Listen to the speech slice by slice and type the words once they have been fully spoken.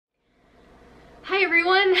Hi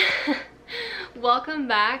everyone! Welcome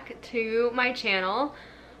back to my channel.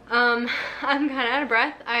 I'm kind of out of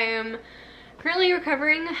breath. I am currently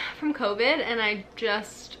recovering from COVID and I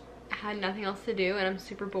just had nothing else to do and I'm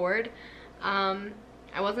super bored. I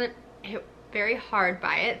wasn't hit very hard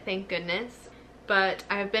by it, thank goodness. But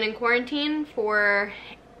I've been in quarantine for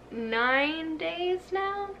 9 days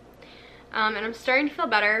now. And I'm starting to feel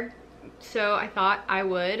better. So I thought I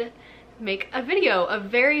would make a video, a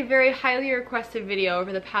very, very highly requested video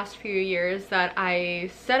over the past few years that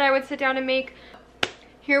I said I would sit down and make.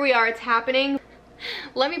 Here we are, it's happening.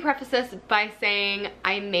 Let me preface this by saying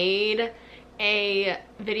I made a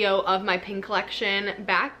video of my pin collection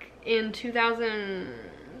back in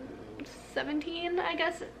 2017, I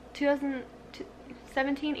guess,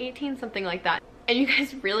 2017, 18, something like that. And you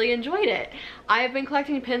guys really enjoyed it. I've been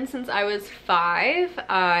collecting pins since I was 5.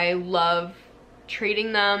 I love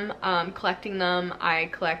trading them, collecting them. I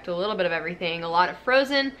collect a little bit of everything, a lot of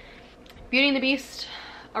Frozen, Beauty and the Beast,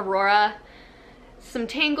 Aurora, some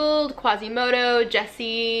Tangled, Quasimodo,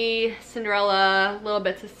 Jessie, Cinderella, little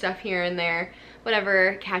bits of stuff here and there,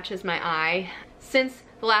 whatever catches my eye. Since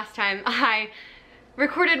the last time I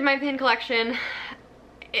recorded my pin collection,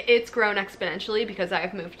 it's grown exponentially because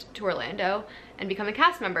I've moved to Orlando and become a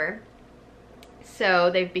cast member.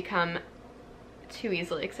 So they've become too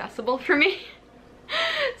easily accessible for me.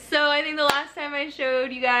 So I think the last time I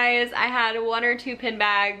showed you guys, I had 1 or 2 pin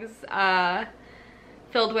bags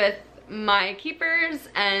filled with my keepers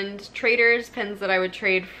and traders, pins that I would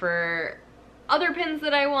trade for other pins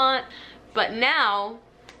that I want. But now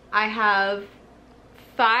I have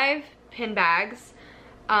 5 pin bags,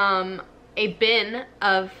 a bin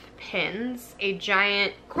of pins, a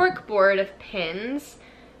giant cork board of pins,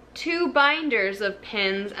 2 binders of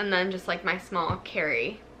pins, and then just like my small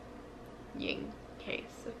carrying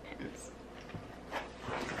case of pins.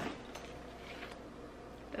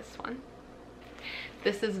 This one.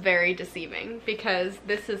 This is very deceiving because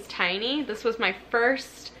this is tiny. This was my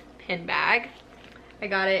first pin bag. I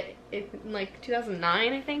got it in like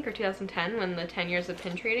 2009, I think, or 2010 when the 10 years of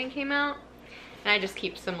pin trading came out. And I just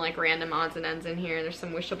keep some like random odds and ends in here. There's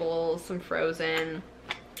some Wishables, some Frozen.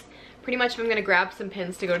 Pretty much if I'm gonna grab some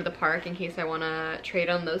pins to go to the park in case I wanna trade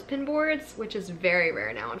on those pin boards, which is very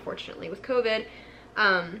rare now, unfortunately, with COVID.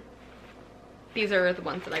 These are the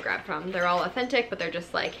ones that I grabbed from. They're all authentic, but they're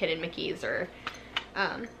just like hidden Mickeys or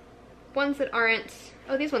ones that aren't.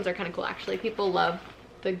 Oh, these ones are kind of cool actually. People love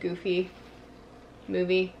the Goofy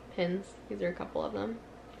movie pins. These are a couple of them.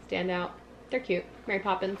 Stand out. They're cute. Mary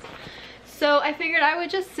Poppins. So I figured I would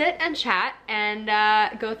just sit and chat and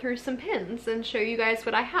go through some pins and show you guys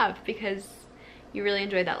what I have because you really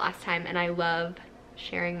enjoyed that last time and I love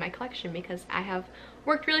sharing my collection because I have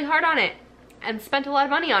worked really hard on it and spent a lot of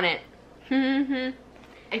money on it.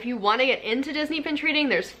 If you want to get into Disney pin trading,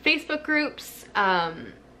 there's Facebook groups.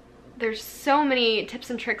 There's so many tips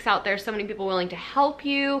and tricks out there, so many people willing to help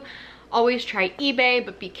you. Always try eBay,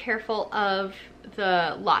 but be careful of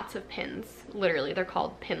the lots of pins. Literally, they're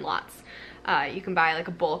called pin lots. You can buy like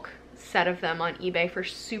a bulk set of them on eBay for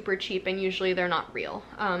super cheap and usually they're not real.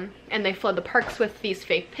 And they flood the parks with these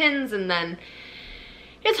fake pins and then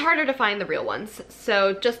it's harder to find the real ones.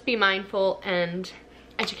 So just be mindful and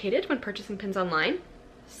educated when purchasing pins online.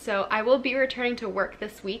 So I will be returning to work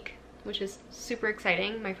this week, which is super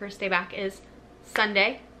exciting. My first day back is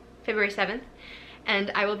Sunday, February 7th,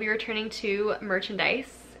 and I will be returning to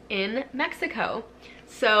merchandise in Mexico.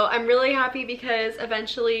 So I'm really happy because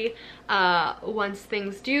eventually, once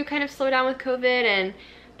things do kind of slow down with COVID and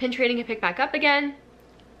pin trading can pick back up again,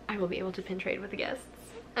 I will be able to pin trade with the guests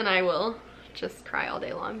and I will just cry all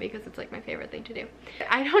day long because it's like my favorite thing to do.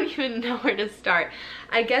 I don't even know where to start.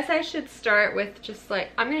 I guess I should start with just like,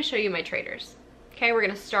 I'm gonna show you my traders. Okay, we're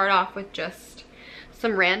gonna start off with just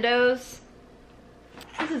some randos.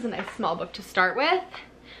 This is a nice small book to start with.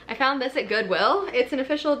 I found this at Goodwill. It's an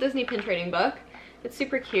official Disney pin trading book. It's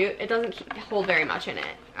super cute. It doesn't hold very much in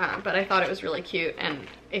it, but I thought it was really cute. And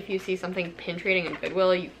if you see something pin trading in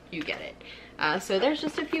Goodwill, you get it. So there's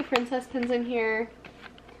just a few princess pins in here.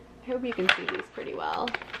 I hope you can see these pretty well.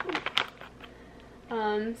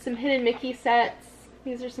 Some hidden Mickey sets.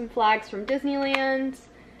 These are some flags from Disneyland.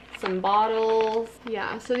 Some bottles.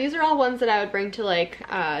 Yeah, so these are all ones that I would bring to like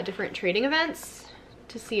different trading events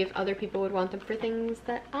to see if other people would want them for things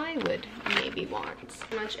that I would maybe want. That's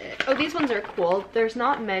pretty much it. Oh, these ones are cool. There's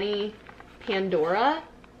not many Pandora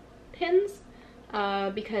pins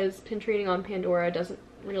because pin trading on Pandora doesn't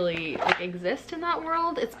really like exist in that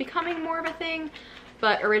world. It's becoming more of a thing,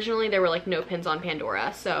 but originally there were like no pins on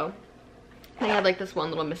Pandora, so they had like this one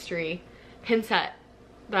little mystery pin set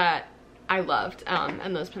that I loved,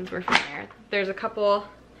 and those pins were from there. There's a couple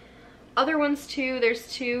other ones too. There's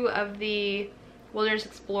 2 of the Wilderness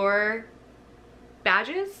Explorer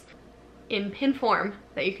badges in pin form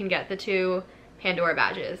that you can get, the 2 Pandora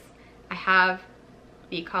badges. I have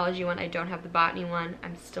the ecology one, I don't have the botany one.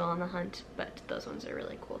 I'm still on the hunt, but those ones are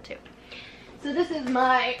really cool too. So this is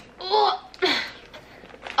my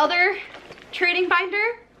other trading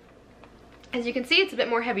binder. As you can see, it's a bit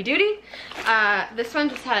more heavy duty. This one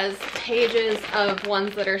just has pages of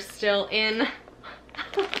ones that are still in.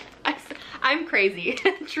 I'm crazy,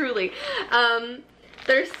 truly.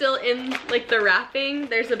 They're still in like the wrapping.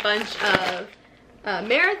 There's a bunch of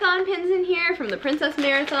marathon pins in here from the Princess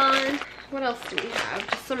Marathon. What else do we have?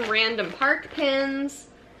 Just some random park pins.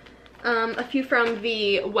 A few from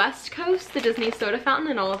the West Coast, the Disney Soda Fountain,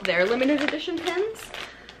 and all of their limited edition pins.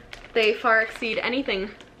 They far exceed anything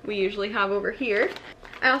we usually have over here.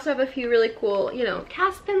 I also have a few really cool, you know,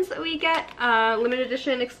 cast pins that we get, limited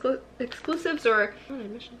edition exclusives, or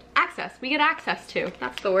access. We get access to,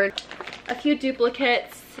 that's the word. A few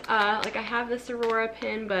duplicates, like I have this Aurora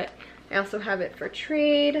pin, but I also have it for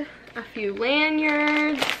trade. A few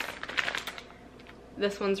lanyards.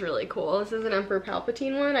 This one's really cool. This is an Emperor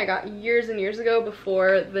Palpatine one I got years and years ago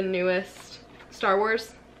before the newest Star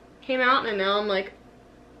Wars came out, and now I'm like,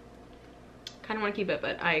 kind of want to keep it,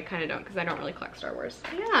 but I kind of don't because I don't really collect Star Wars.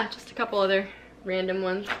 Yeah, just a couple other random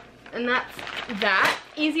ones. And that's that.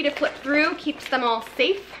 Easy to flip through, keeps them all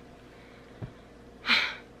safe.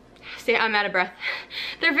 See, I'm out of breath.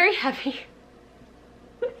 They're very heavy.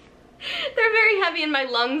 They're very heavy and my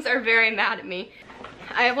lungs are very mad at me.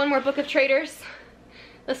 I have one more book of traders.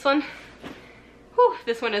 This one. Whew,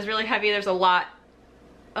 this one is really heavy. There's a lot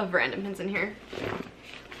of random pins in here.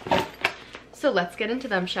 So let's get into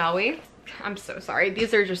them, shall we? I'm so sorry.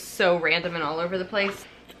 These are just so random and all over the place.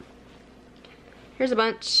 Here's a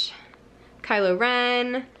bunch. Kylo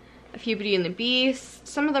Ren, a few Beauty and the Beast.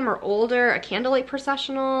 Some of them are older. A Candlelight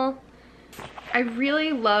Processional. I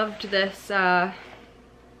really loved this. It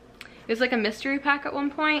was like a mystery pack at one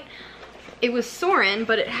point. It was Soarin',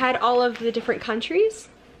 but it had all of the different countries.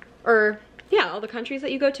 Or, yeah, all the countries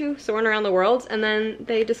that you go to, Soarin' around the world. And then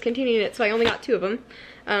they discontinued it, so I only got 2 of them.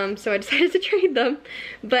 So I decided to trade them,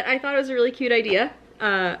 but I thought it was a really cute idea.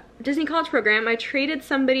 Disney College Program, I traded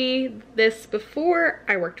somebody this before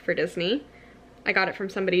I worked for Disney. I got it from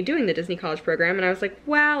somebody doing the Disney College Program, and I was like,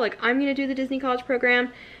 wow, like I'm gonna do the Disney College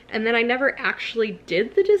Program. And then I never actually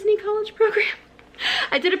did the Disney College Program.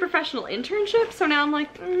 I did a professional internship, so now I'm like,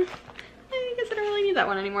 I guess I don't really need that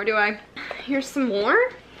one anymore, do I? Here's some more.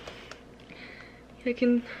 You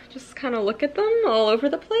can just kind of look at them all over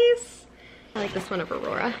the place. I like this one of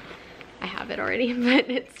Aurora. I have it already, but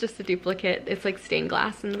it's just a duplicate. It's like stained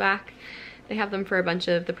glass in the back. They have them for a bunch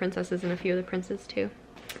of the princesses and a few of the princes too.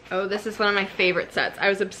 Oh, this is one of my favorite sets. I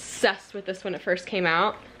was obsessed with this when it first came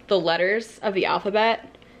out. The letters of the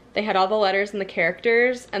alphabet. They had all the letters and the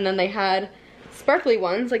characters, and then they had sparkly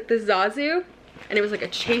ones like the Zazu, and it was like a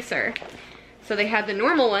chaser. So they had the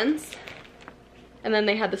normal ones, and then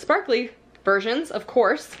they had the sparkly versions, of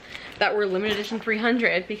course, that were limited edition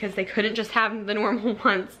 300 because they couldn't just have the normal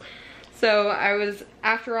ones. So I was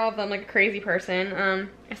after all of them like a crazy person.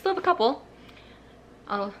 I still have a couple.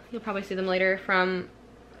 You'll probably see them later from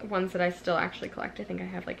ones that I still actually collect. I think I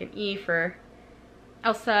have like an E for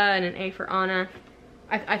Elsa and an A for Anna.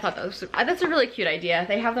 I thought that's a really cute idea.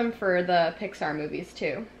 They have them for the Pixar movies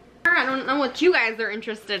too. I don't know what you guys are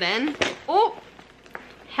interested in. Oh,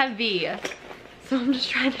 heavy. So I'm just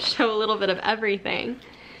trying to show a little bit of everything.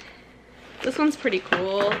 This one's pretty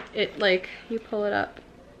cool. It like, you pull it up,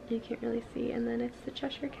 you can't really see, and then it's the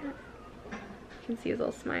Cheshire Cat. You can see his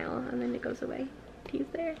little smile, and then it goes away. He's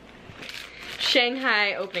there.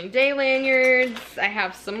 Shanghai opening day lanyards. I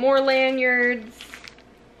have some more lanyards.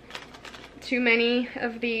 Too many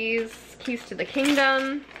of these. Keys to the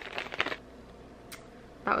Kingdom.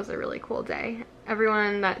 That was a really cool day.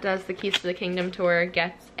 Everyone that does the Keys to the Kingdom tour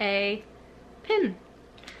gets a pin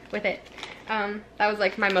with it. That was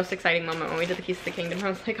like my most exciting moment when we did the Keys to the Kingdom. I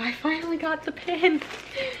was like, I finally got the pin.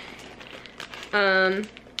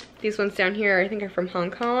 These ones down here I think are from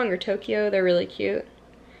Hong Kong or Tokyo. They're really cute.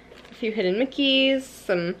 A few hidden Mickeys,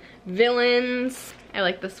 some villains. I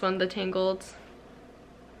like this one, the Tangled.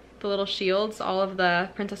 The little shields, all of the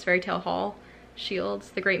Princess Fairy Tale Hall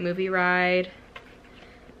shields, the Great Movie Ride.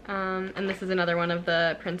 And this is another one of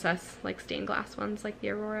the princess like stained glass ones like the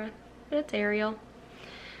Aurora, but it's Ariel.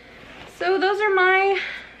 So those are my,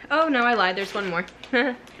 oh no, I lied, there's one more.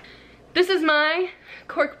 This is my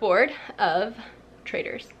cork board of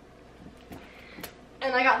traders.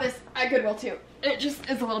 And I got this at Goodwill too. it just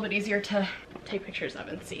is a little bit easier to take pictures of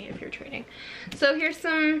and see if you're trading. So here's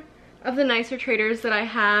some of the nicer traders that I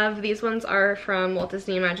have. These ones are from Walt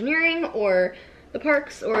Disney Imagineering or the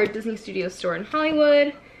parks or Disney Studios store in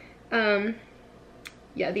Hollywood.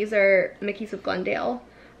 Yeah, these are Mickey's of Glendale.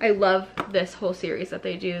 I love this whole series that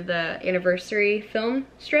they do, the anniversary film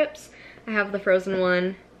strips. I have the Frozen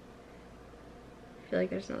one. I feel like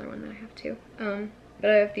there's another one that I have too. But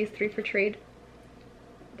I have these 3 for trade.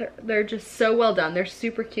 They're just so well done. They're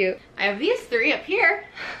super cute. I have these 3 up here.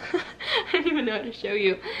 I don't even know how to show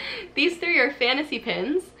you. These 3 are fantasy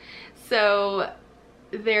pins. So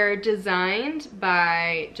they're designed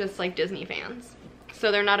by just like Disney fans.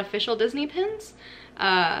 So they're not official Disney pins.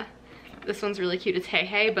 This one's really cute. It's Hey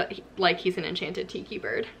Hey, but like he's an enchanted tiki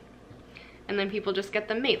bird. And then people just get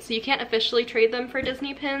them made. So you can't officially trade them for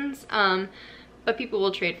Disney pins, but people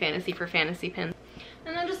will trade fantasy for fantasy pins.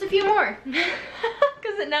 And then just a few more,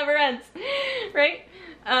 because it never ends, right?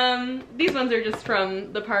 These ones are just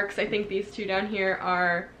from the parks. I think these 2 down here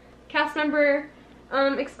are cast member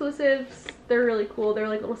exclusives. They're really cool. They're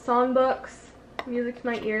like little songbooks, music to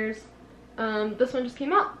my ears. This one just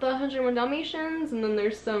came out, the 101 Dalmatians, and then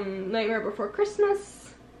there's some Nightmare Before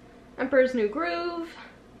Christmas, Emperor's New Groove.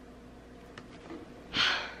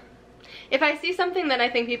 If I see something that I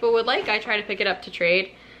think people would like, I try to pick it up to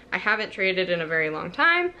trade. I haven't traded in a very long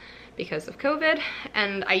time because of COVID,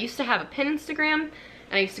 and I used to have a pin Instagram, and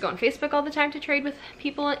I used to go on Facebook all the time to trade with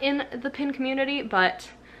people in the pin community, but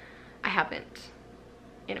I haven't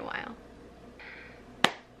in a while.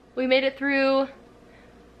 We made it through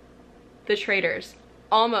the traders.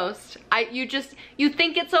 Almost. You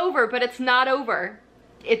think it's over, but it's not over.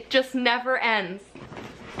 It just never ends.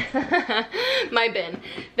 My bin.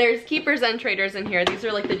 There's keepers and traders in here. These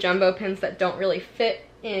are like the jumbo pins that don't really fit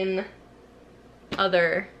in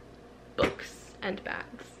other books and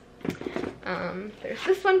bags. There's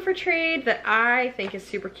this one for trade that I think is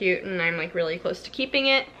super cute, and I'm like really close to keeping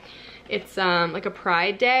it. It's like a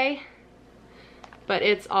Pride Day, but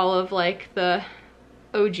it's all of like the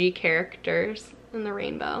OG characters in the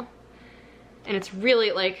rainbow. And it's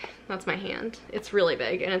really like, that's my hand. It's really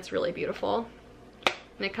big and it's really beautiful.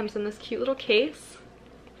 And it comes in this cute little case.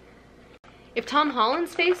 If Tom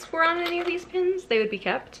Holland's face were on any of these pins, they would be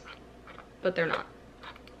kept, but they're not.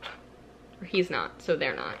 Or he's not, so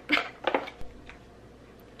they're not.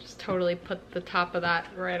 Just totally put the top of that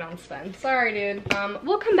right on Sven. Sorry, dude.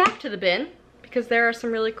 We'll come back to the bin because there are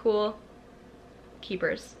some really cool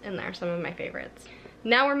keepers in there, some of my favorites.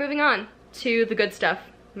 Now we're moving on to the good stuff,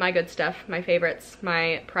 my favorites,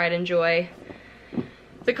 my pride and joy.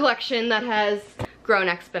 The collection that has grown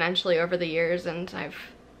exponentially over the years and I've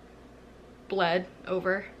bled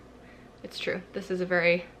over. It's true. This is a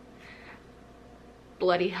very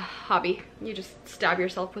bloody hobby. You just stab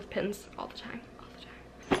yourself with pins all the time, all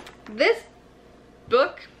the time. This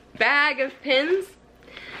book bag of pins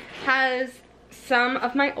has some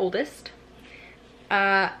of my oldest.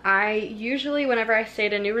 I usually, whenever I stay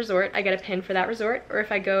at a new resort, I get a pin for that resort, or if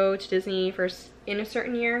I go to Disney in a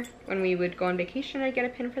certain year, when we would go on vacation, I'd get a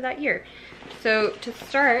pin for that year. So to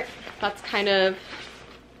start, that's kind of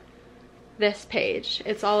this page.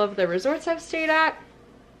 It's all of the resorts I've stayed at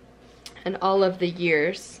and all of the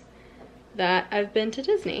years that I've been to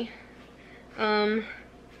Disney.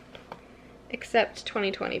 Except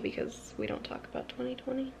 2020, because we don't talk about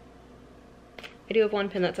 2020. I do have one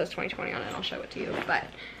pin that says 2020 on it, I'll show it to you, but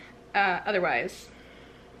otherwise,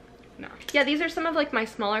 no. Yeah, these are some of like my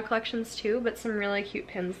smaller collections too, but some really cute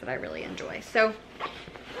pins that I really enjoy. So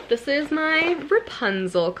this is my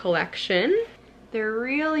Rapunzel collection. They're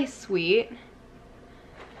really sweet.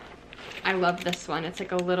 I love this one. It's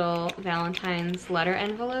like a little Valentine's letter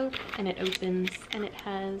envelope, and it opens and it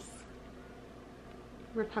has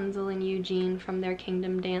Rapunzel and Eugene from their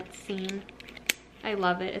kingdom dance scene. I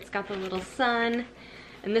love it. It's got the little sun,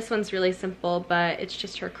 and this one's really simple, but it's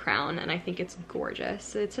just her crown, and I think it's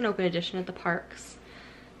gorgeous. It's an open edition at the parks.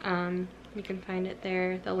 You can find it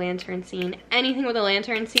there. The lantern scene. Anything with a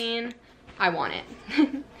lantern scene, I want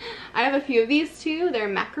it. I have a few of these too. They're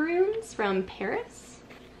macaroons from Paris,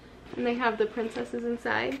 and they have the princesses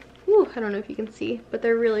inside. Ooh, I don't know if you can see, but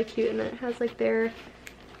they're really cute, and it has like their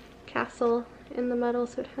castle in the middle,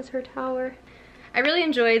 so it has her tower. I really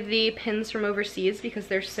enjoy the pins from overseas because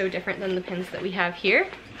they're so different than the pins that we have here.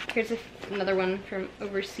 Here's another one from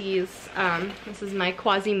overseas. This is my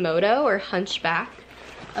Quasimodo or Hunchback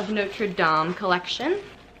of Notre Dame collection.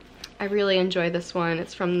 I really enjoy this one.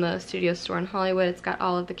 It's from the Studio store in Hollywood. It's got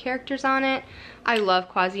all of the characters on it. I love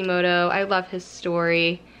Quasimodo. I love his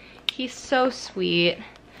story. He's so sweet.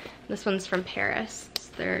 This one's from Paris. It's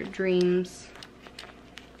their dreams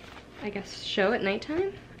I guess, show at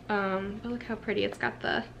nighttime. But look how pretty. It's got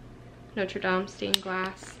the Notre Dame stained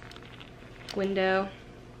glass window.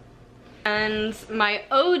 And my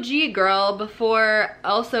OG girl, before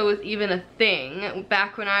Elsa was even a thing,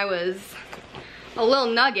 back when I was a little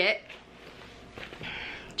nugget,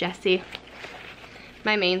 Jessie.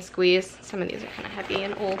 My main squeeze. Some of these are kind of heavy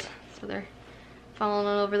and old, so they're falling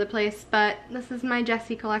all over the place, but this is my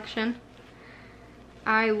Jessie collection.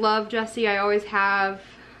 I love Jessie, I always have,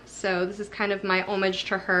 so this is kind of my homage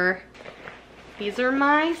to her. These are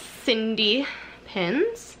my Cindy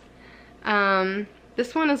pins.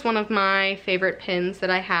 This one is one of my favorite pins that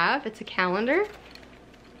I have. It's a calendar,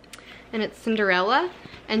 and it's Cinderella,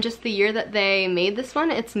 and just the year that they made this one,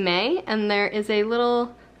 it's May, and there is a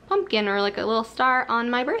little pumpkin or like a little star on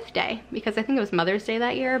my birthday, because I think it was Mother's Day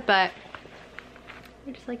that year, but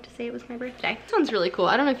I just like to say it was my birthday. This one's really cool.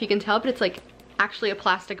 I don't know if you can tell, but it's like actually a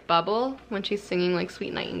plastic bubble when she's singing like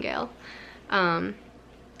Sweet Nightingale. And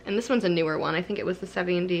this one's a newer one. I think it was the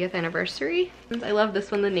 70th anniversary. I love this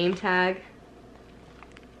one, the name tag.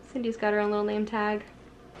 Cindy's got her own little name tag.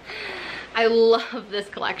 I love this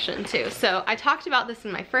collection too. So I talked about this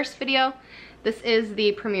in my first video. This is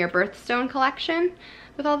the Premier Birthstone collection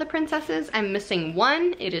with all the princesses. I'm missing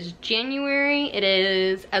one. It is January. It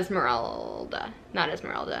is Esmeralda. Not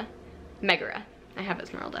Esmeralda. Megara. I have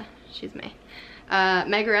Esmeralda. She's May.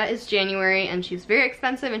 Megara is January, and she's very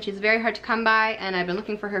expensive and she's very hard to come by, and I've been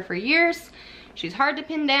looking for her for years. She's hard to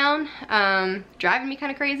pin down, driving me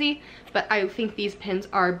kind of crazy, but I think these pins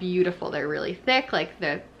are beautiful. They're really thick, like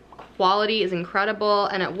the quality is incredible,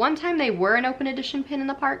 and at one time they were an open edition pin in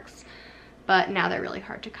the parks, but now they're really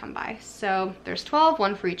hard to come by. So there's 12,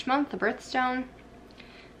 one for each month, the birthstone,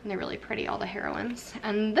 and they're really pretty, all the heroines.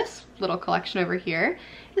 And this little collection over here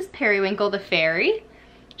is Periwinkle the Fairy.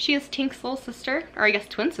 She is Tink's little sister, or I guess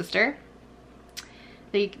twin sister.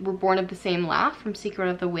 They were born of the same laugh from Secret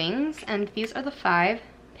of the Wings, and these are the 5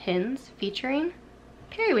 pins featuring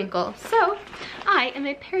Periwinkle. So I am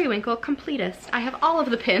a Periwinkle completist. I have all of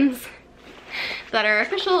the pins that are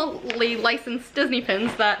officially licensed Disney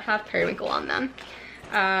pins that have Periwinkle on them.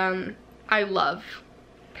 I love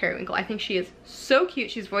Periwinkle. I think she is so cute.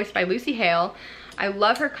 She's voiced by Lucy Hale. I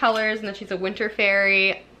love her colors, and that she's a winter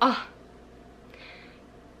fairy. Oh,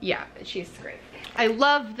 yeah, she's great. I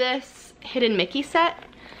love this Hidden Mickey set.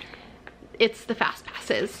 It's the Fast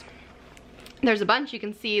Passes. There's a bunch. You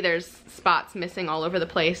can see there's spots missing all over the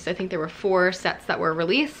place. I think there were 4 sets that were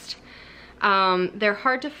released. They're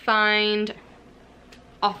hard to find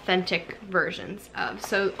authentic versions of.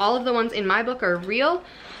 So all of the ones in my book are real,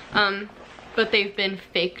 but they've been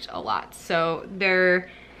faked a lot. So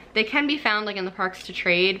they can be found like in the parks to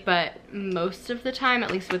trade, but most of the time, at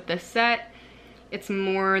least with this set, it's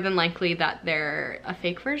more than likely that they're a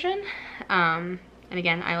fake version. And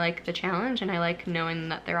again, I like the challenge and I like knowing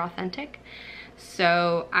that they're authentic.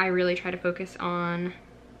 So I really try to focus on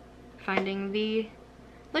finding the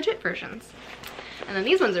legit versions. And then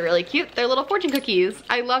these ones are really cute. They're little fortune cookies.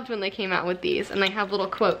 I loved when they came out with these, and they have little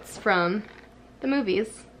quotes from the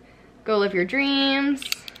movies. Go live your dreams.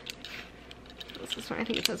 This is one, I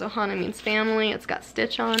think it says Ohana means family. It's got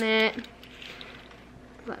Stitch on it. Is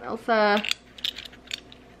that Elsa?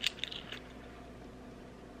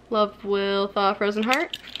 Love will thaw a frozen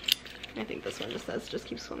heart. I think this one just says just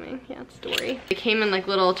keep swimming. Yeah, it's Dory. They came in like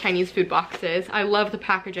little Chinese food boxes. I love the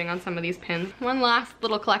packaging on some of these pins. One last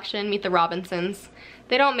little collection, Meet the Robinsons.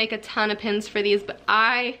 They don't make a ton of pins for these, but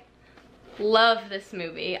I love this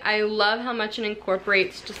movie. I love how much it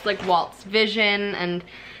incorporates just like Walt's vision and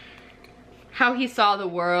how he saw the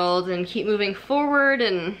world and keep moving forward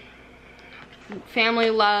and family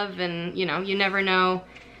love, and you know, you never know.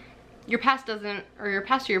 Your past doesn't, or your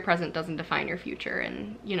past or your present doesn't define your future,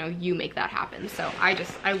 and you know, you make that happen. So I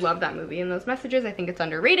love that movie and those messages. I think it's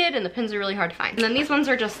underrated, and the pins are really hard to find. And then these ones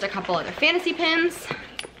are just a couple other fantasy pins.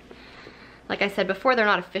 Like I said before, they're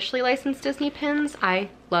not officially licensed Disney pins. I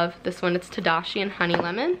love this one. It's Tadashi and Honey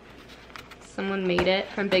Lemon. Someone made it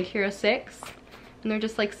from Big Hero 6, and they're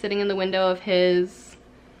just like sitting in the window of his,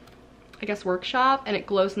 I guess, workshop, and it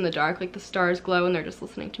glows in the dark, like the stars glow, and they're just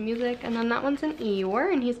listening to music. And then that one's an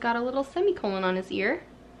Eeyore, and he's got a little semicolon on his ear,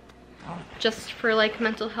 just for like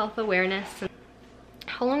mental health awareness.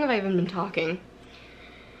 How long have I even been talking?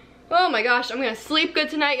 Oh my gosh, I'm gonna sleep good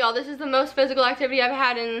tonight, y'all. This is the most physical activity I've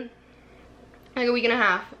had in like a week and a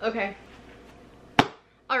half. Okay.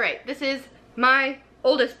 All right, this is my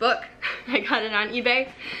oldest book. I got it on eBay,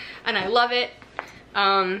 and I love it.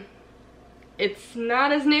 It's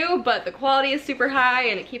not as new, but the quality is super high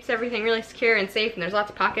and it keeps everything really secure and safe, and there's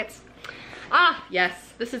lots of pockets. Ah,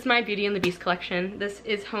 yes, this is my Beauty and the Beast collection. This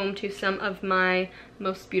is home to some of my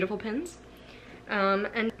most beautiful pins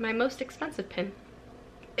and my most expensive pin.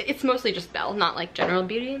 It's mostly just Belle, not like general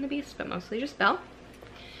Beauty and the Beast, but mostly just Belle.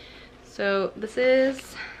 So this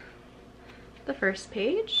is the first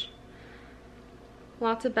page.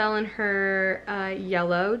 Lots of Belle in her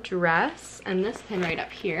yellow dress, and this pin right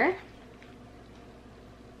up here.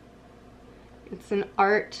 It's an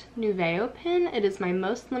Art Nouveau pin. It is my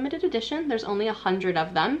most limited edition. There's only 100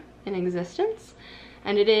 of them in existence,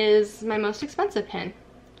 and it is my most expensive pin.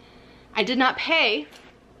 I did not pay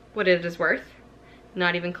what it is worth,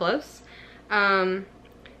 not even close, but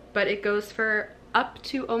it goes for up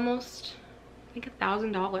to almost, I think,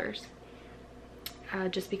 $1,000.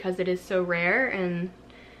 Just because it is so rare, and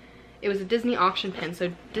it was a Disney auction pin.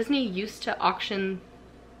 So Disney used to auction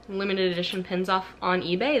limited edition pins off on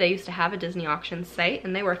eBay. They used to have a Disney auction site,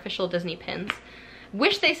 and they were official Disney pins.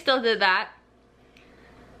 Wish they still did that.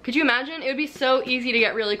 Could you imagine? It would be so easy to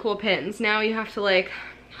get really cool pins. Now you have to like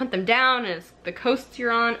hunt them down, and it's the coasts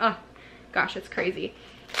you're on. Oh gosh, it's crazy.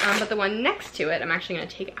 But the one next to it, I'm actually gonna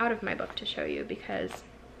take out of my book to show you because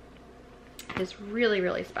it is really,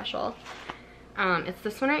 really special. It's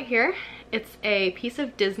this one right here. It's a piece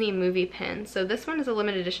of Disney movie pin. So this one is a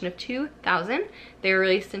limited edition of 2,000. They were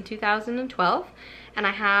released in 2012, and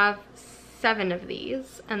I have 7 of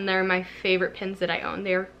these, and they're my favorite pins that I own.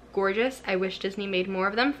 They're gorgeous. I wish Disney made more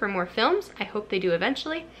of them for more films. I hope they do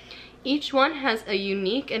eventually. Each one has a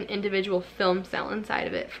unique and individual film cell inside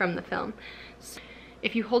of it from the film. So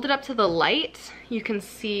if you hold it up to the light, you can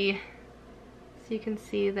see,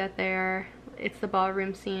 that it's the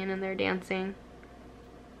ballroom scene and they're dancing.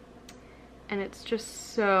 And it's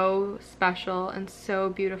just so special and so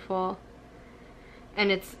beautiful.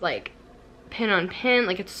 And it's like pin on pin,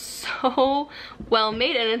 like it's so well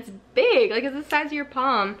made, and it's big, like it's the size of your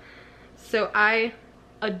palm. So I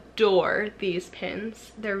adore these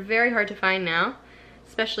pins. They're very hard to find now,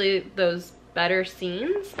 especially those better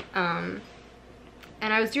scenes. And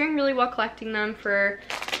I was doing really well collecting them for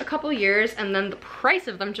a couple years, and then the price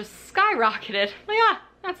of them just skyrocketed. Like,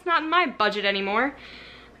 that's not in my budget anymore.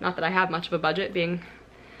 Not that I have much of a budget, being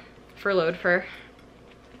furloughed for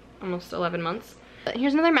almost 11 months. But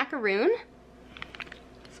here's another macaroon.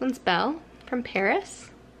 This one's Belle from Paris.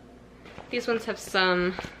 These ones have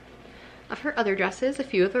some of her other dresses, a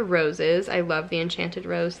few of the roses. I love the Enchanted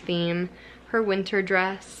Rose theme. Her winter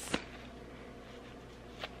dress.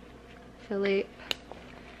 Philippe.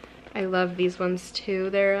 I love these ones too.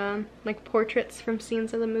 They're like portraits from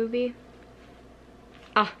scenes of the movie.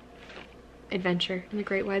 Adventure in the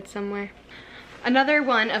Great Wide Somewhere. Another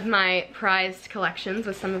one of my prized collections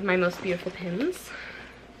with some of my most beautiful pins.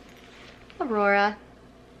 Aurora,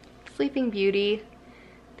 Sleeping Beauty.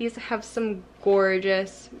 These have some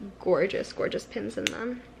gorgeous, gorgeous, gorgeous pins in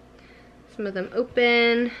them. Some of them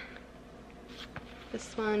open.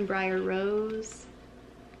 This one, Briar Rose.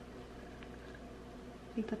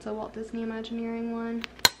 I think that's a Walt Disney Imagineering one.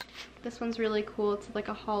 This one's really cool. It's like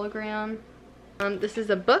a hologram. This is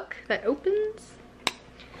a book that opens.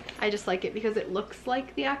 I just like it because it looks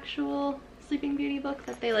like the actual Sleeping Beauty book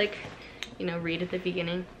that they like, you know, read at the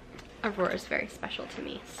beginning. Aurora is very special to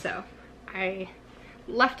me, so I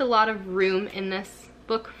left a lot of room in this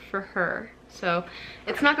book for her. So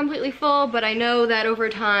it's not completely full, but I know that over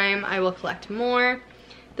time I will collect more.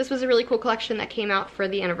 This was a really cool collection that came out for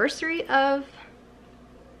the anniversary of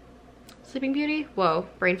Sleeping Beauty. Whoa,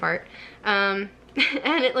 brain fart.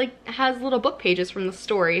 And it like has little book pages from the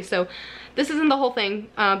story. So this isn't the whole thing,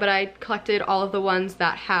 but I collected all of the ones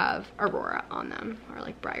that have Aurora on them, or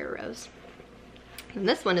like Briar Rose. And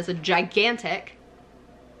this one is a gigantic,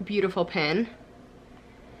 beautiful pin.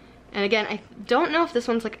 And again, I don't know if this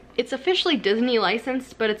one's like, it's officially Disney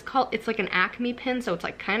licensed, but it's like an Acme pin, so it's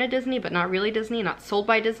like kind of Disney, but not really Disney, not sold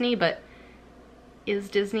by Disney, but is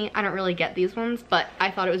Disney. I don't really get these ones, but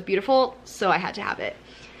I thought it was beautiful, so I had to have it.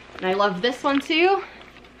 And I love this one too,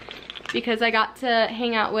 because I got to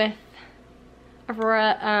hang out with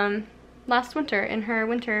Aurora last winter in her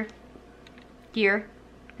winter gear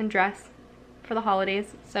and dress for the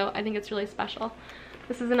holidays, so I think it's really special.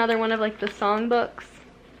 This is another one of like the songbooks.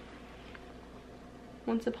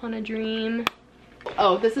 Once Upon a Dream.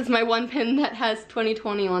 Oh, this is my one pin that has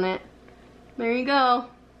 2020 on it. There you go.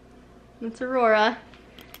 It's Aurora.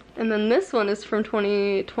 And then this one is from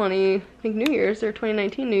 2020, I think New Year's, or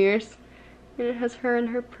 2019 New Year's. And it has her and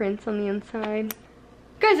her prince on the inside.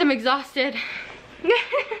 Guys, I'm exhausted.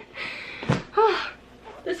 Oh,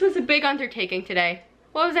 this was a big undertaking today.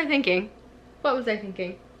 What was I thinking? What was I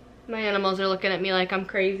thinking? My animals are looking at me like I'm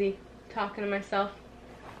crazy, talking to myself.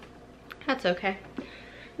 That's okay.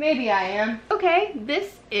 Maybe I am. Okay,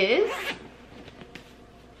 these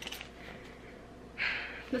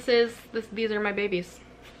are my babies.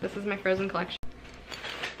 This is my Frozen collection.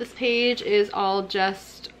 This page is all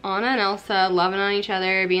just Anna and Elsa loving on each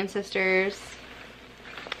other, being sisters.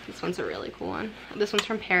 This one's a really cool one. This one's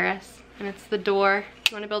from Paris, and it's the door.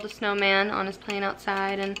 You want to build a snowman. Anna's playing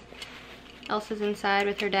outside, and Elsa's inside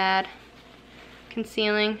with her dad,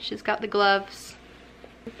 concealing. She's got the gloves.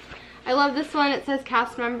 I love this one. It says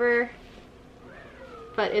cast member,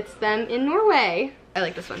 but it's them in Norway. I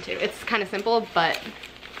like this one too. It's kind of simple, but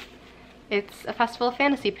it's a Festival of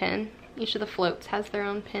Fantasy pin. Each of the floats has their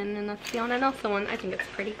own pin, and that's the Anna and Elsa one. I think it's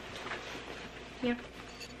pretty. Yeah.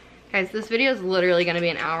 Guys, this video is literally gonna be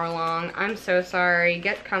an hour long. I'm so sorry.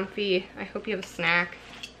 Get comfy. I hope you have a snack.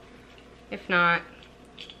 If not,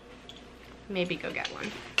 maybe go get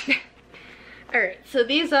one. Alright, so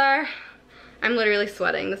these are, I'm literally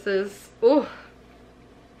sweating. This is, ooh.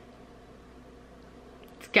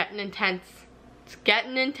 It's getting intense. It's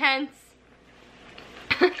getting intense.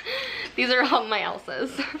 These are all my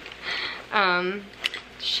Elsa's.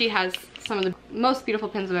 She has some of the most beautiful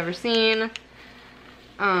pins I've ever seen.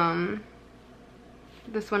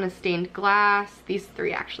 This one is stained glass. These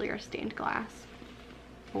three actually are stained glass.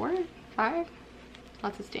 4, 5?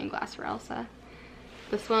 Lots of stained glass for Elsa.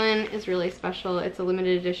 This one is really special. It's a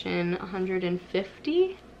limited edition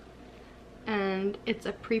 150. And it's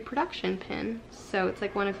a pre-production pin. So it's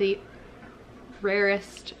like one of the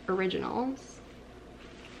rarest originals.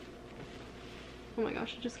 Oh my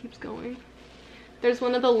gosh, it just keeps going. There's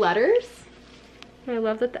one of the letters. And I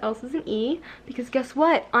love that the Elsa's an E, because guess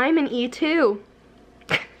what? I'm an E too.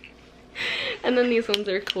 And then these ones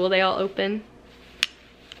are cool. They all open.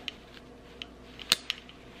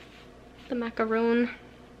 The macaron.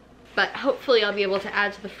 But hopefully I'll be able to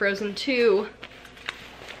add to the Frozen 2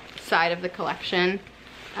 side of the collection.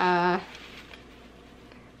 Yeah,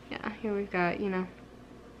 here we've got, you know,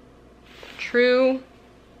 true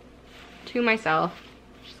to myself.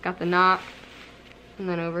 She's got the knock. And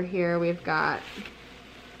then over here we've got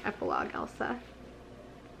epilogue Elsa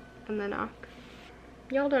and the knock.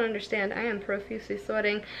 Y'all don't understand, I am profusely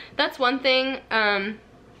sweating. That's one thing,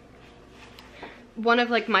 one of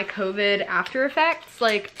like my COVID after effects.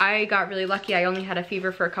 Like, I got really lucky. I only had a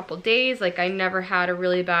fever for a couple days. Like, I never had a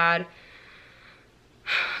really bad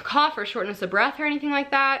cough or shortness of breath or anything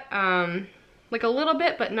like that. Like a little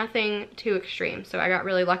bit, but nothing too extreme. So I got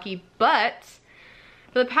really lucky. But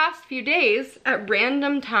for the past few days, at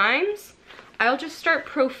random times, I'll just start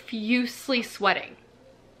profusely sweating.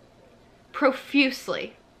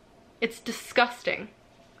 Profusely. It's disgusting.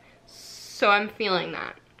 So I'm feeling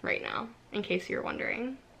that right now, in case you're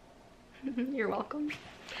wondering. You're welcome.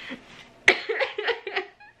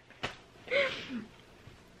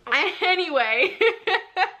 Anyway.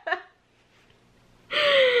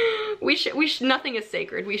 Nothing is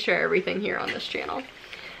sacred. We share everything here on this channel.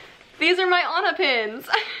 These are my Anna pins.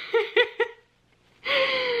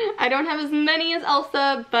 I don't have as many as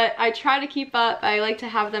Elsa, but I try to keep up. I like to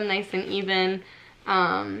have them nice and even.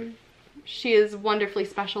 She is wonderfully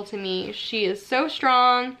special to me. She is so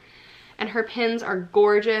strong, and her pins are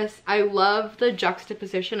gorgeous. I love the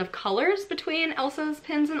juxtaposition of colors between Elsa's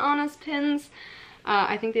pins and Anna's pins.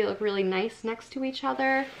 I think they look really nice next to each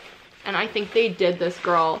other. And I think they did this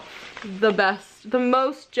girl the best, the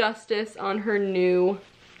most justice on her new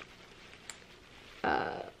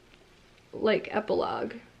like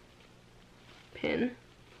epilogue pin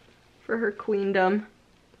for her queendom.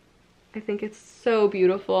 I think it's so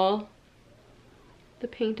beautiful. The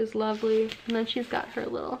paint is lovely, and then she's got her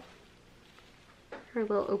little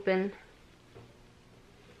open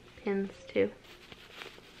pins too.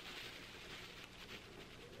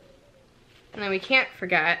 And then we can't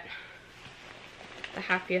forget the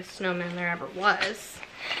happiest snowman there ever was.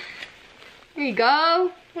 There you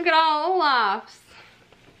go. Look at all Olaf's.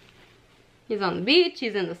 He's on the beach,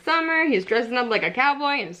 he's in the summer, he's dressing up like a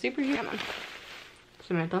cowboy and a superhero. Come on.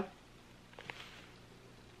 Samantha.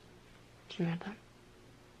 Samantha.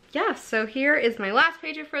 Yeah, so here is my last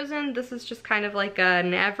page of Frozen. This is just kind of like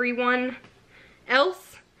an everyone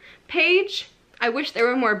else page. I wish there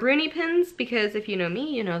were more Bruni pins, because if you know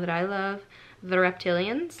me, you know that I love the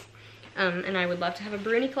reptilians. And I would love to have a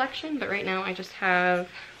Bruni collection, but right now I just have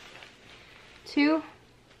 2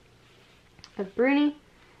 of Bruni.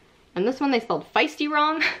 And this one they spelled feisty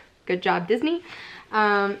wrong. Good job, Disney.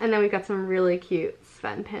 And then we've got some really cute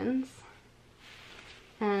Sven pins.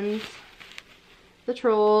 And the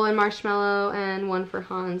troll and marshmallow, and one for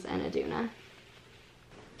Hans and Aduna.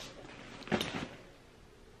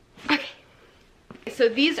 Okay. So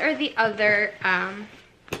these are the other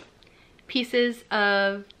pieces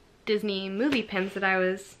of Disney movie pins that I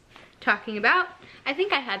was talking about. I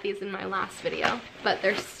think I had these in my last video, but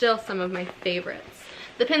they're still some of my favorites.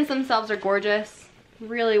 The pins themselves are gorgeous,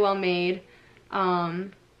 really well made,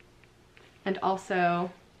 and also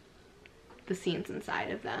the scenes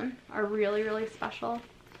inside of them are really, really special.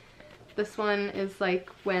 This one is like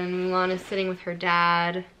when Mulan is sitting with her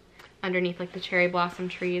dad underneath like the cherry blossom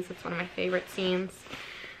trees. It's one of my favorite scenes.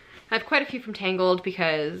 I have quite a few from Tangled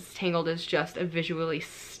because Tangled is just a visually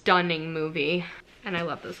stunning movie and I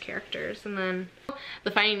love those characters. And then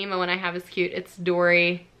the Finding Nemo one I have is cute. It's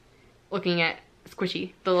Dory looking at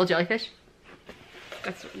Squishy, the little jellyfish.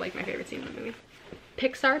 That's like my favorite scene in the movie.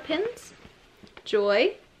 Pixar pins.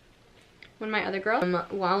 Joy, one of my other girls.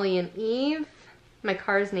 Wally and Eve. My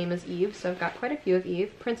car's name is Eve, so I've got quite a few of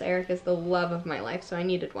Eve. Prince Eric is the love of my life, so I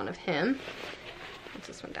needed one of him. What's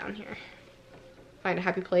this one down here? Find a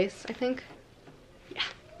Happy Place, I think. Yeah.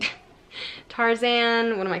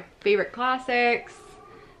 Tarzan, one of my favorite classics.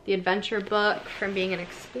 The Adventure Book from being an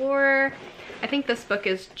explorer. I think this book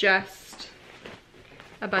is just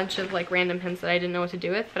a bunch of like random pins that I didn't know what to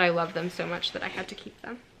do with, but I love them so much that I had to keep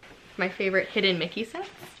them. My favorite Hidden Mickey sets.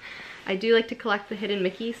 I do like to collect the Hidden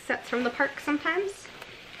Mickey sets from the park sometimes,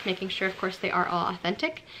 making sure, of course, they are all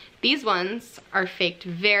authentic. These ones are faked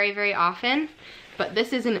very, very often, but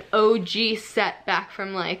this is an OG set back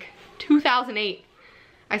from like 2008.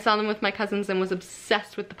 I saw them with my cousins and was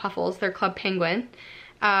obsessed with the Puffles. They're Club Penguin.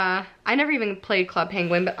 I never even played Club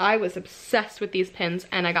Penguin, but I was obsessed with these pins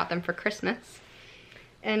and I got them for Christmas.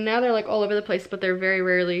 And now they're like all over the place, but they're very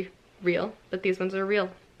rarely real. But these ones are real,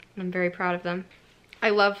 and I'm very proud of them. I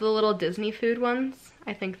love the little Disney food ones.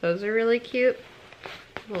 I think those are really cute.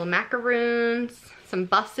 Little macaroons, some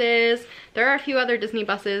buses. There are a few other Disney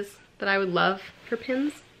buses that I would love for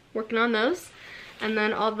pins. Working on those. And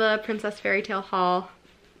then all the Princess Fairy Tale Hall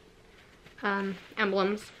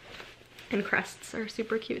emblems and crests are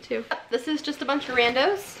super cute too. This is just a bunch of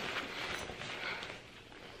randos.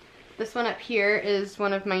 This one up here is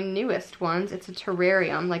one of my newest ones. It's a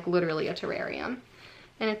terrarium, like literally a terrarium.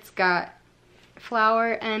 And it's got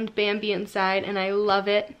Flower and Bambi inside and I love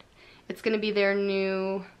it. It's gonna be their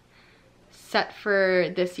new set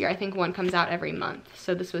for this year. I think one comes out every month.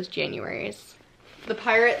 So this was January's. The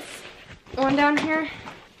Pirates one down here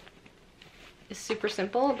is super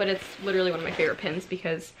simple, but it's literally one of my favorite pins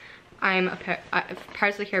because Pirates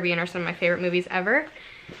of the Caribbean are some of my favorite movies ever.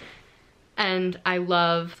 And I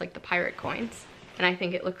love like the pirate coins. And I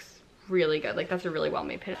think it looks really good. Like that's a really well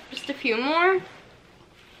made pin. Just a few more.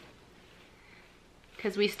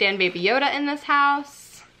 Because we stand Baby Yoda in this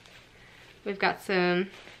house. We've got some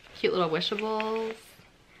cute little wishables.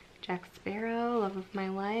 Jack Sparrow, love of my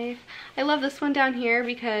life. I love this one down here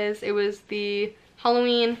because it was the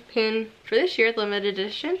Halloween pin for this year, the limited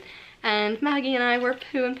edition. And Maggie and I were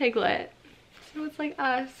Pooh and Piglet. So it's like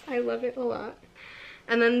us. I love it a lot.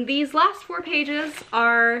 And then these last 4 pages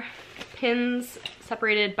are pins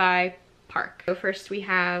separated by park. So first we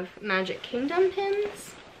have Magic Kingdom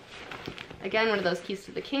pins. Again, one of those Keys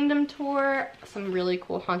to the Kingdom tour. Some really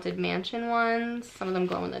cool Haunted Mansion ones. Some of them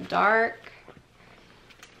glow in the dark.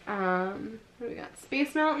 We got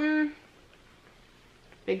Space Mountain,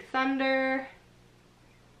 Big Thunder,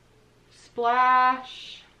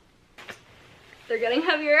 Splash. They're getting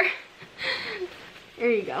heavier. There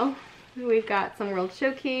you go. We've got some World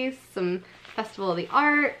Showcase, some Festival of the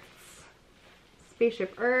Arts,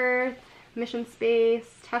 Spaceship Earth, Mission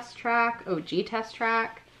Space, Test Track, OG Test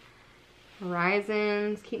Track,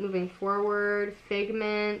 Horizons, Keep Moving Forward,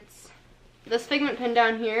 Figment. This Figment pin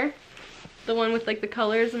down here, the one with like the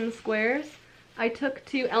colors and the squares, I took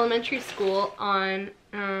to elementary school on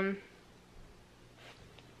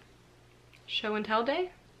show and tell day,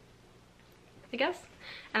 I guess.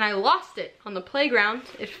 And I lost it on the playground.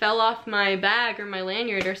 It fell off my bag or my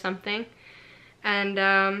lanyard or something. And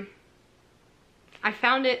I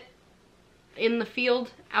found it in the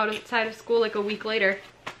field outside of school like a week later.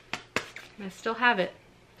 And I still have it.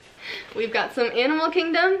 We've got some Animal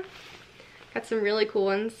Kingdom. Got some really cool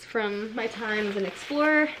ones from my time as an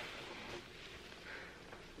explorer.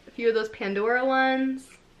 A few of those Pandora ones.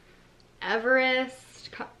 Everest.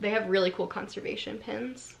 They have really cool conservation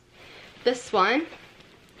pins. This one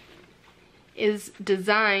is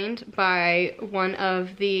designed by one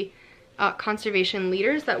of the conservation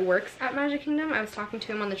leaders that works at Magic Kingdom. I was talking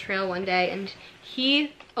to him on the trail one day and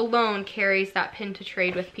he alone carries that pin to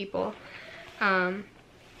trade with people. And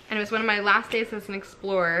it was one of my last days as an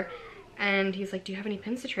explorer and he's like, do you have any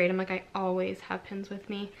pins to trade? I'm like, I always have pins with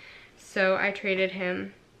me. So I traded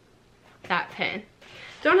him that pin.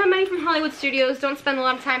 Don't have many from Hollywood Studios. Don't spend a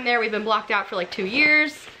lot of time there. We've been blocked out for like 2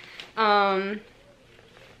 years. But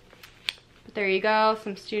there you go,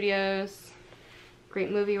 some studios.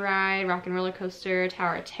 Great Movie Ride, Rock and Roller Coaster,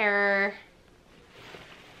 Tower of Terror.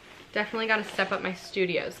 Definitely gotta step up my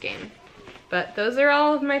studios game. But those are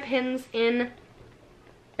all of my pins in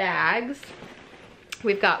bags.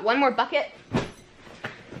 We've got one more bucket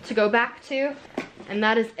to go back to, and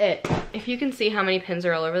that is it. If you can see how many pins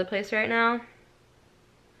are all over the place right now,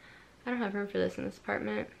 I don't have room for this in this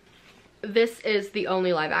apartment. This is the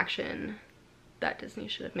only live action that Disney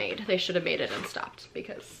should have made. They should have made it and stopped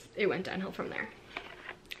because it went downhill from there.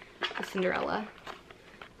 The Cinderella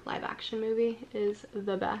live action movie is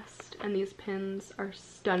the best, and these pins are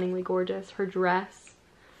stunningly gorgeous. Her dress,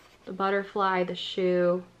 the butterfly, the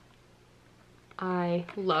shoe. I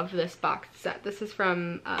love this box set. This is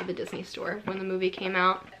from the Disney store when the movie came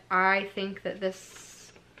out. I think that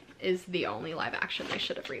this is the only live action they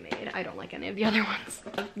should have remade. I don't like any of the other ones.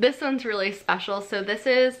 This one's really special. So this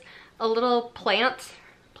is a little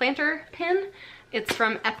planter pin. It's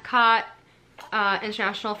from Epcot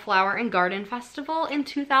International Flower and Garden Festival in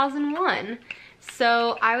 2001.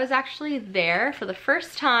 So I was actually there for the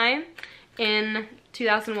first time in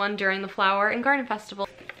 2001 during the Flower and Garden Festival.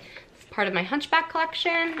 It's part of my Hunchback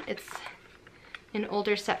collection. It's an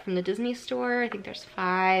older set from the Disney store. I think there's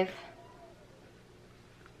 5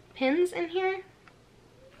 pins in here.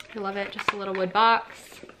 I love it, just a little wood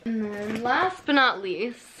box. And then last but not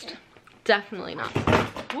least, definitely not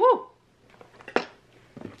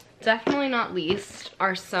least,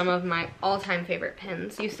 are some of my all-time favorite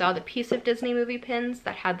pins. You saw the Piece of Disney movie pins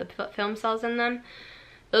that had the film cells in them.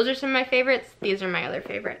 Those are some of my favorites. These are my other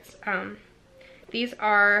favorites. These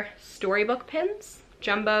are storybook pins,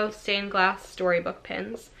 jumbo stained glass storybook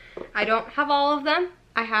pins. I don't have all of them.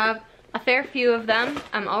 I have a fair few of them.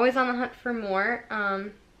 I'm always on the hunt for more.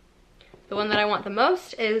 The one that I want the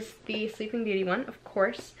most is the Sleeping Beauty one, of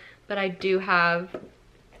course, but I do have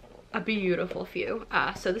a beautiful few.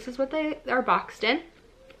 So this is what they are boxed in.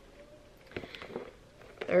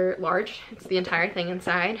 They're large. It's the entire thing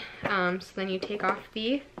inside. So then you take off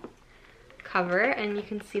the cover and you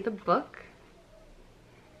can see the book.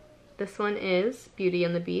 This one is Beauty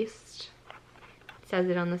and the Beast. It says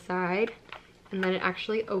it on the side. And then it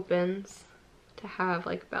actually opens to have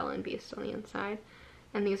like Belle and Beast on the inside.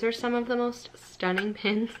 And these are some of the most stunning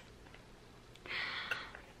pins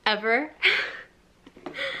ever.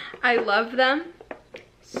 I love them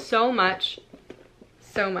so much,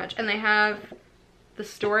 so much. And they have the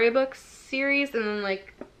storybook series, and then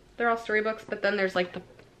like, they're all storybooks, but then there's like the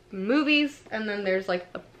movies, and then there's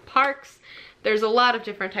like the parks. There's a lot of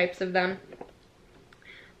different types of them.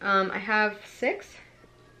 I have 6.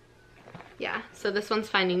 Yeah, so this one's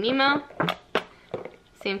Finding Nemo.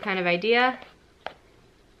 Same kind of idea.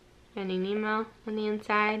 Finding Nemo on the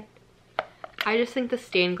inside. I just think the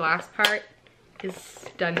stained glass part is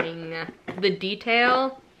stunning. The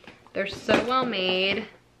detail, they're so well made.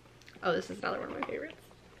 Oh, this is another one of my favorites.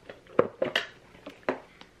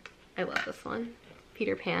 I love this one.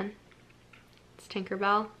 Peter Pan. It's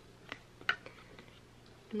Tinkerbell.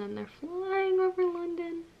 And then they're flying over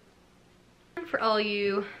London. And for all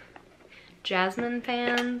you Jasmine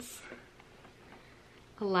fans,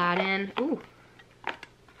 Aladdin. Ooh.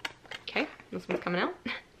 Okay, this one's coming out.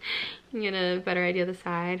 You get a better idea of the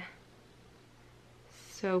side.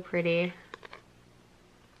 So pretty.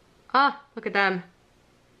 Ah, look at them.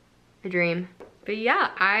 A dream. But yeah,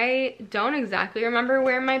 I don't exactly remember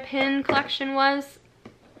where my pin collection was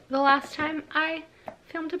the last time I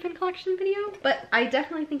filmed a pin collection video, but I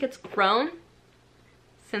definitely think it's grown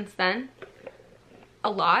since then. A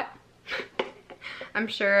lot. I'm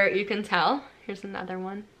sure you can tell. Here's another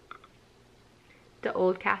one. The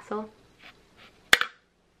old castle.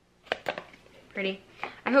 Pretty.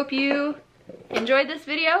 I hope you enjoyed this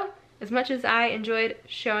video as much as I enjoyed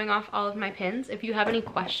showing off all of my pins. If you have any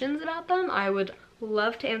questions about them, I would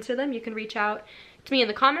love to answer them. You can reach out to me in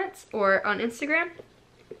the comments or on Instagram.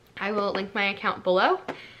 I will link my account below.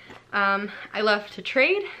 I love to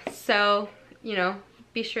trade, so, you know,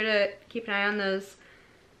 be sure to keep an eye on those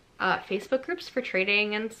Facebook groups for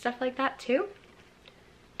trading and stuff like that too.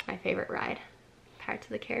 My favorite ride, Pirates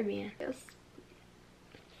of the Caribbean. Just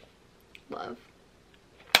love.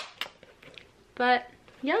 But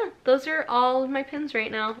yeah, those are all of my pins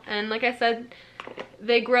right now. And like I said,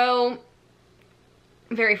 they grow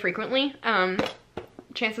very frequently.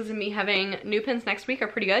 Chances of me having new pins next week are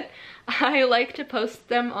pretty good. I like to post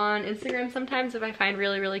them on Instagram sometimes if I find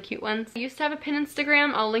really, really cute ones. I used to have a pin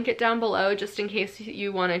Instagram. I'll link it down below just in case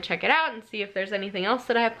you want to check it out and see if there's anything else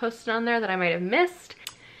that I have posted on there that I might have missed.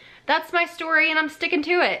 That's my story and I'm sticking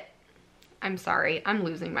to it. I'm sorry, I'm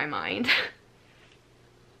losing my mind.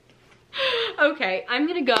 Okay, I'm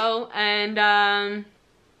gonna go and, I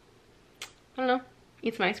don't know,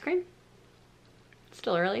 eat some ice cream. It's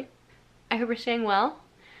still early. I hope you're staying well.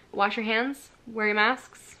 Wash your hands, wear your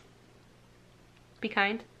masks, be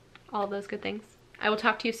kind, all of those good things. I will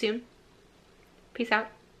talk to you soon. Peace out.